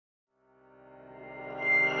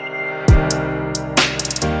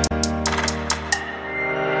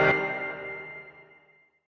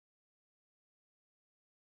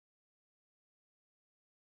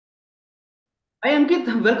Hi Ankit,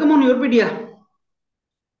 welcome on YourPedia.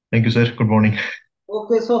 Thank you, sir. Good morning.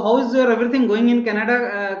 Okay, so how is your everything going in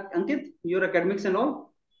Canada, Ankit? Your academics and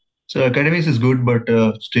all? So academics is good, but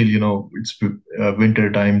still, it's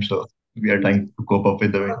winter time, so we are Yes. trying to cope up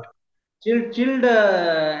with the Lot of wind. chilled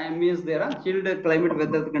ambience there, huh? Chilled climate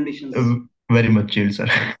weather conditions. Uh, Very much chilled, sir.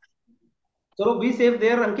 So be safe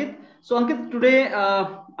there, Ankit. So Ankit, today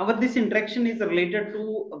our this interaction is related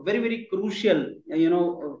to a very crucial,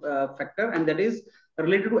 factor, and that is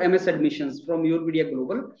related to MS admissions from YourPedia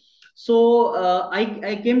Global. So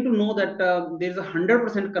I came to know that there is a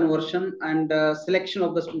 100% conversion and selection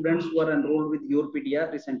of the students who are enrolled with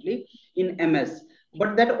YourPedia recently in MS.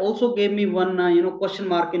 But that also gave me one question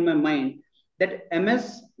mark in my mind that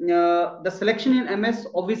MS, the selection in MS,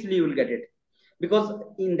 obviously you will get it because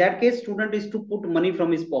in that case student is to put money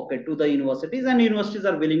from his pocket to the universities and universities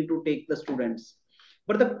are willing to take the students,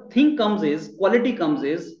 but the thing comes is quality comes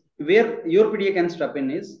is where your PDA can step in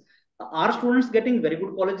is, are students getting very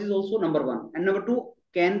good colleges also, number one, and number two,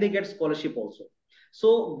 can they get scholarship also?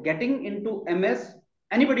 So getting into MS,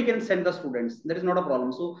 anybody can send the students, there is not a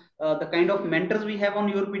problem. So the kind of mentors we have on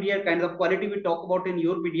your PDA, kind of quality we talk about in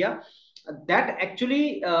your PDA, that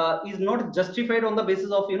actually is not justified on the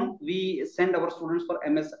basis of we send our students for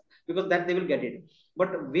MS because that they will get it.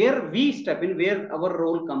 But where we step in, where our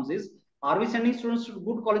role comes is, are we sending students to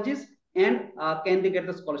good colleges and can they get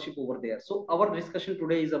the scholarship over there? So our discussion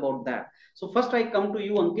today is about that. So first I come to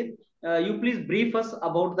you, Ankit. You please brief us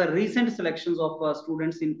about the recent selections of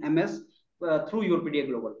students in MS through your PDA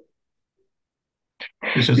Global.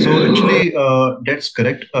 Yes, sir. So actually, that's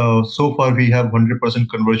correct. So far, we have 100%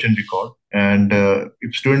 conversion record, and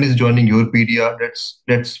if student is joining your PDR,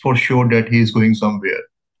 that's for sure that he is going somewhere.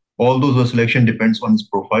 Although the selection depends on his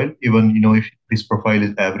profile, even if his profile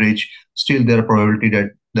is average, still there are probability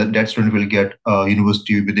that student will get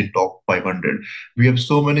university within top 500. We have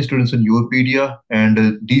so many students in YourPedia,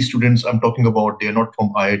 and these students I'm talking about, they are not from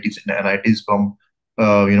IITs and NITs, from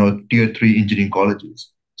tier three engineering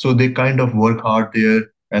colleges. So they kind of work hard there,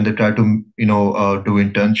 and they try to do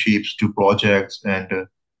internships, do projects, and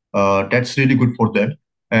that's really good for them.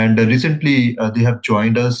 And recently, they have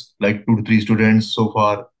joined us like 2 to 3 students so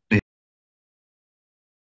far.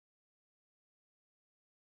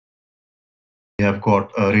 They have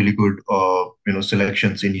got really good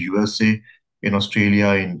selections in USA, in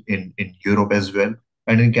Australia, in Europe as well,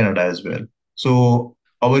 and in Canada as well. So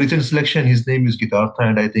our recent selection, his name is Gitartha,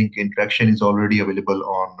 and I think interaction is already available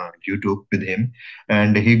on YouTube with him.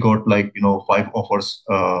 And he got like 5 offers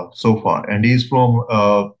so far, and he's from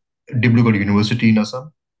Dibrugarh University in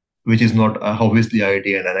Assam, which is not obviously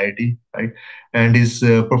IIT and NIT, right? And his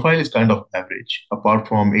profile is kind of average. Apart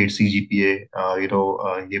from 8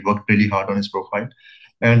 CGPA, he worked really hard on his profile,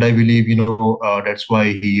 and I believe that's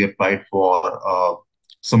why he applied for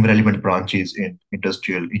some relevant branches in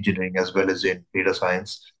industrial engineering as well as in data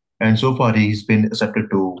science. And so far, he's been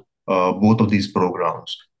accepted to both of these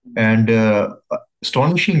programs. And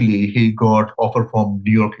astonishingly, he got offer from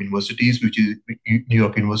New York University,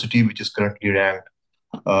 which is currently ranked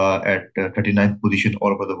at 39th position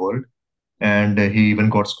all over the world. And he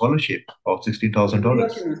even got scholarship of New York $16,000.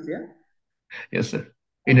 University, yeah? Yes, sir.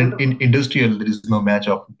 In Wonderful. industrial, there is no match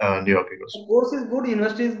of New York The University. course is good,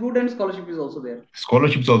 university is good, and scholarship is also there.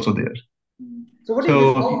 Scholarships also there. So what is this?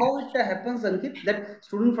 So How it happens, Ankit, that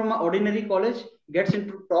student from an ordinary college gets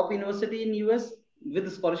into top university in US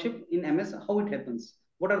with scholarship in MS? How it happens?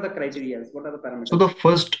 What are the criteria? What are the so parameters?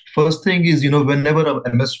 the first thing is, whenever our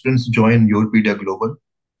MS students join YourPedia Global,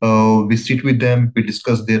 we sit with them, we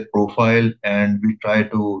discuss their profile, and we try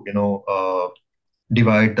to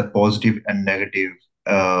divide the positive and negative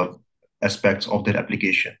uh, aspects of their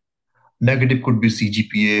application. Negative could be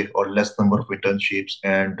CGPA or less number of internships,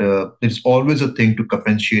 and there's always a thing to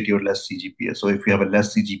compensate your less CGPA. So if you have a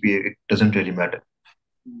less CGPA, it doesn't really matter.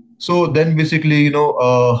 So then basically,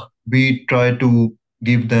 we try to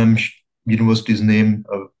give them university's name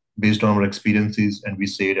based on our experiences, and we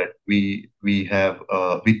say that we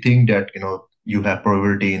think that you have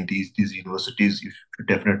probability in these universities, you should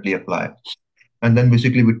definitely apply. And then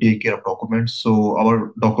basically we take care of documents. So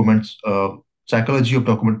our documents, psychology of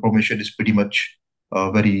document formation is pretty much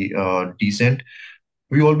very decent.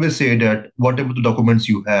 We always say that whatever the documents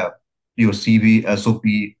you have, your CV, SOP,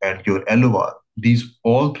 and your LOR, these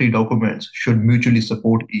all three documents should mutually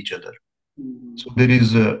support each other. Mhm. So there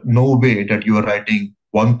is no way that you are writing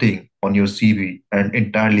one thing on your CV and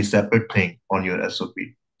entirely separate thing on your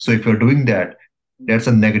SOP. So if you're doing that, that's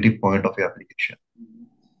a negative point of your application.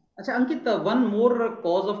 Acha, Ankit, one more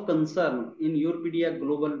cause of concern in YourPedia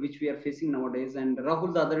Global, which we are facing nowadays, and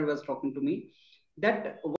Rahul the other day was talking to me,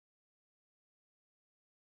 that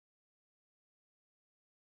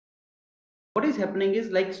what is happening is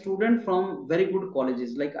like student from very good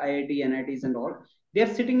colleges like IIT, NITs and all, they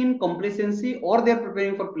are sitting in complacency or they are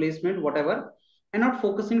preparing for placement, whatever, and not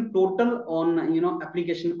focusing total on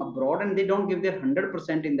application abroad, and they don't give their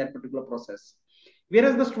 100% in that particular process.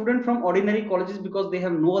 Whereas the student from ordinary colleges, because they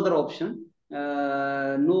have no other option,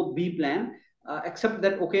 no B plan, except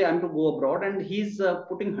that okay, I'm to go abroad, and he's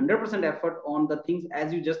putting 100% effort on the things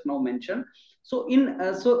as you just now mentioned. So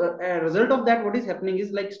a result of that, what is happening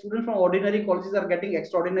is like students from ordinary colleges are getting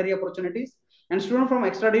extraordinary opportunities, and students from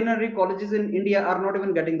extraordinary colleges in India are not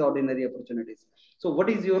even getting the ordinary opportunities. So what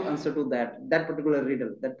is your answer to that particular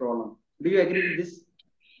riddle, that problem? Do you agree with this?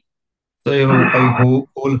 So I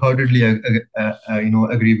wholeheartedly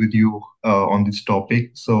agree with you on this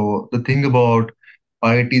topic. So the thing about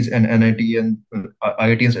IITs and NIT and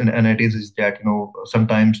IITs and NITs is that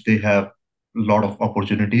sometimes they have a lot of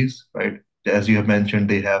opportunities, right? As you have mentioned,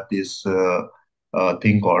 they have this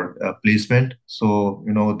thing called placement. So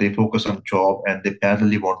they focus on job and they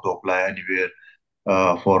parallelly want to apply anywhere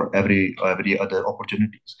for every other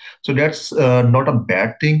opportunities. So that's not a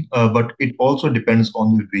bad thing, but it also depends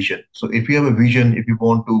on the vision. So if you have a vision, if you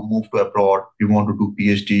want to move to abroad, if you want to do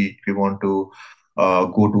PhD, if you want to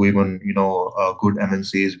go to even good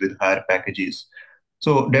MNCs with higher packages,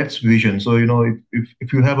 so that's vision. So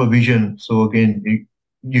if you have a vision, so again,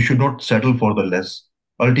 you should not settle for the less.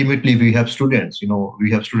 Ultimately, we have students.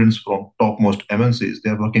 We have students from topmost MNCs.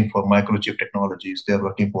 They are working for microchip technologies. They are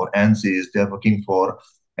working for ANSYS. They are working for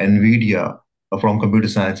NVIDIA, from computer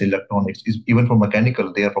science, electronics, even from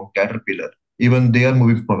mechanical. They are from Caterpillar. Even they are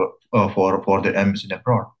moving for their MSc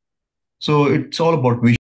abroad. So it's all about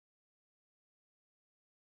vision.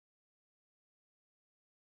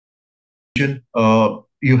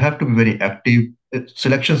 You have to be very active.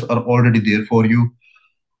 Selections are already there for you.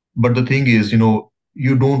 But the thing is,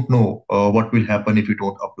 you don't know what will happen if you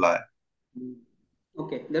don't apply.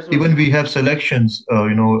 Okay, that's what. Even we have selections,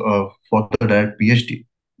 for the direct PhD,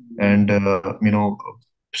 and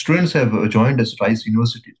students have joined us Rice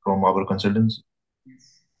University from our consultancy.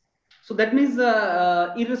 So that means,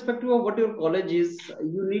 irrespective of what your college is,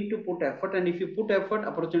 you need to put effort, and if you put effort,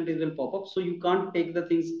 opportunities will pop up. So you can't take the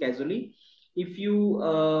things casually. If you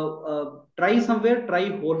try somewhere, try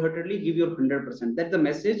wholeheartedly, give your 100%. That's the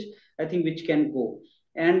message I think which can go.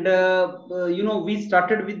 And we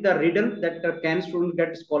started with the riddle that can students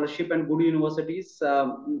get scholarship and good universities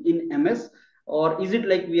in MS, or is it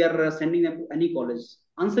like we are sending them to any college?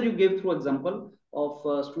 Answer you gave through example of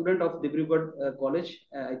a student of Dibrugarh College,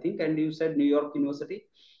 I think, and you said New York University,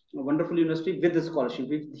 a wonderful university with the scholarship.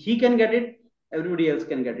 If he can get it, everybody else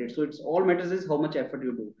can get it. So it's all matters is how much effort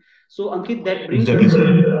you do. So Ankit, that brings Exactly, us to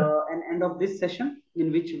sir. an end of this session in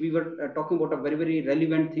which we were talking about a very very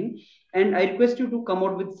relevant thing. And I request you to come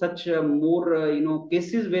out with such more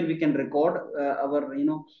cases where we can record our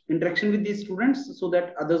interaction with these students, so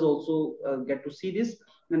that others also get to see this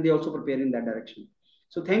and they also prepare in that direction.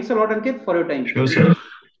 So thanks a lot, Ankit, for your time. Sure, sir.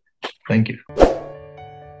 Thank you.